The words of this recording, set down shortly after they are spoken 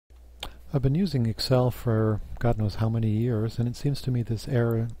I've been using Excel for God knows how many years, and it seems to me this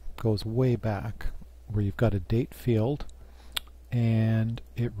error goes way back, where you've got a date field and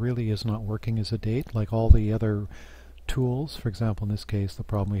it really is not working as a date like all the other tools. For example, in this case the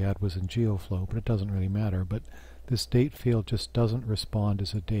problem we had was in GeoFlow, but it doesn't really matter. But this date field just doesn't respond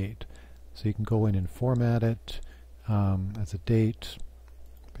as a date. So you can go in and format it as a date,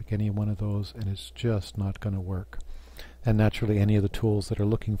 pick any one of those, and it's just not going to work. And naturally, any of the tools that are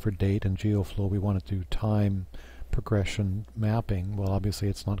looking for date in GeoFlow, we want to do time progression mapping. Well, obviously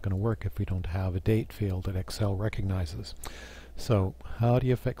it's not going to work if we don't have a date field that Excel recognizes. So how do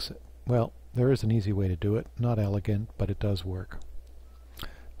you fix it? Well, there is an easy way to do it. Not elegant, but it does work.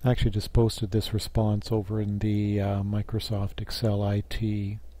 I actually just posted this response over in the Microsoft Excel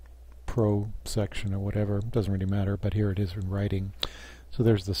IT Pro section or whatever. It doesn't really matter, but here it is in writing. So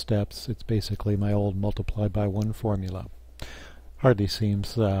there's the steps. It's basically my old multiply by 1 formula. Hardly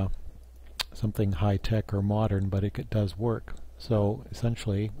seems something high-tech or modern, but it does work. So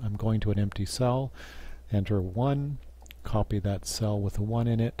essentially, I'm going to an empty cell, enter 1, copy that cell with a 1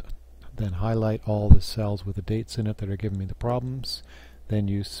 in it, then highlight all the cells with the dates in it that are giving me the problems, then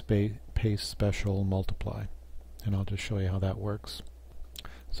use paste special multiply. And I'll just show you how that works.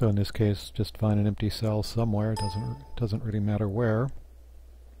 So in this case, just find an empty cell somewhere. It doesn't really matter where.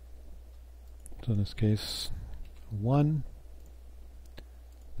 So in this case, 1.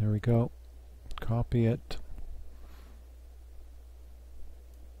 There we go. Copy it.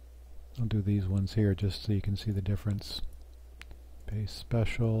 I'll do these ones here just so you can see the difference. Paste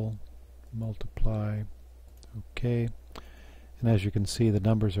special, multiply, OK. And as you can see, the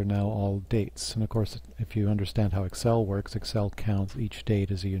numbers are now all dates. And of course, if you understand how Excel works, Excel counts each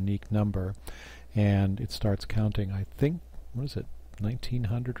date as a unique number. And it starts counting, I think, what is it,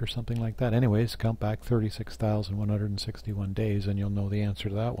 1900 or something like that. Anyways, count back 36,161 days and you'll know the answer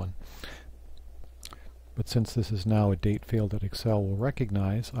to that one. But since this is now a date field that Excel will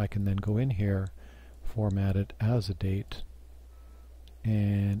recognize, I can then go in here, format it as a date,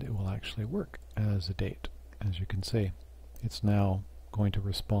 and it will actually work as a date. As you can see, it's now going to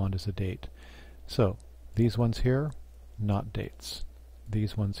respond as a date. So these ones here, not dates.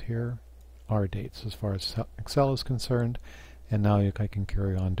 These ones here are dates as far as Excel is concerned. And now I can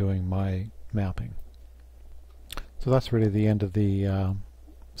carry on doing my mapping. So that's really the end of the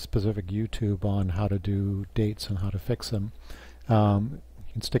specific YouTube on how to do dates and how to fix them. You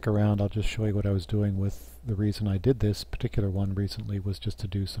can stick around. I'll just show you what I was doing with the reason I did this particular one recently was just to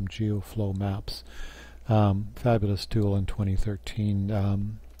do some GeoFlow maps. Fabulous tool in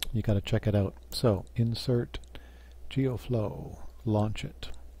 2013. You got to check it out. So insert GeoFlow, launch it.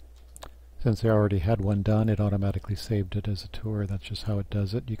 Since I already had one done, it automatically saved it as a tour. That's just how it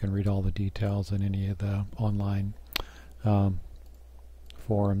does it. You can read all the details in any of the online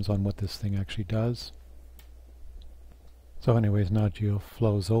forums on what this thing actually does. So anyways, now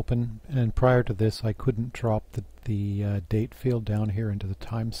GeoFlow is open. And prior to this, I couldn't drop the date field down here into the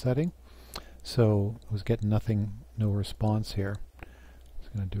time setting. So I was getting nothing, no response here.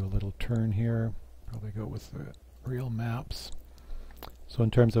 Just going to do a little turn here. Probably go with the real maps. So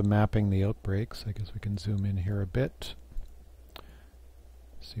in terms of mapping the outbreaks, I guess we can zoom in here a bit.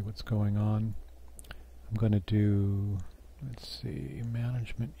 See what's going on. I'm going to do, let's see,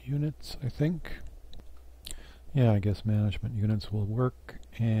 management units, I think. Yeah, I guess management units will work,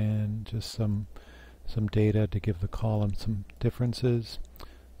 and just some data to give the column some differences.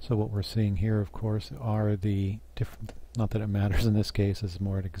 So what we're seeing here, of course, are the different, not that it matters in this case, this is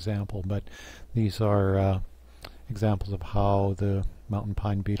more an example, but these are examples of how the mountain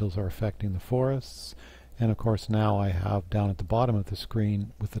pine beetles are affecting the forests. And of course now I have down at the bottom of the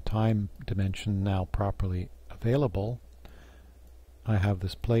screen, with the time dimension now properly available, I have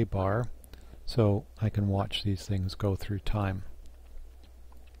this play bar, so I can watch these things go through time.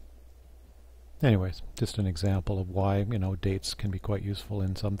 Anyways, just an example of why, dates can be quite useful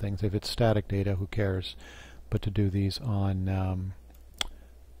in some things. If it's static data, who cares? But to do these on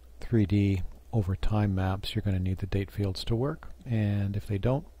 3D over time maps, you're going to need the date fields to work, and if they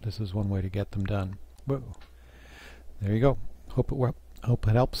don't, this is one way to get them done. Whoa. There you go. Hope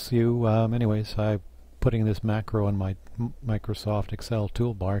it helps you. Anyways, I'm putting this macro on my Microsoft Excel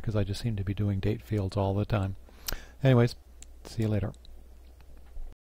toolbar because I just seem to be doing date fields all the time. Anyways, see you later.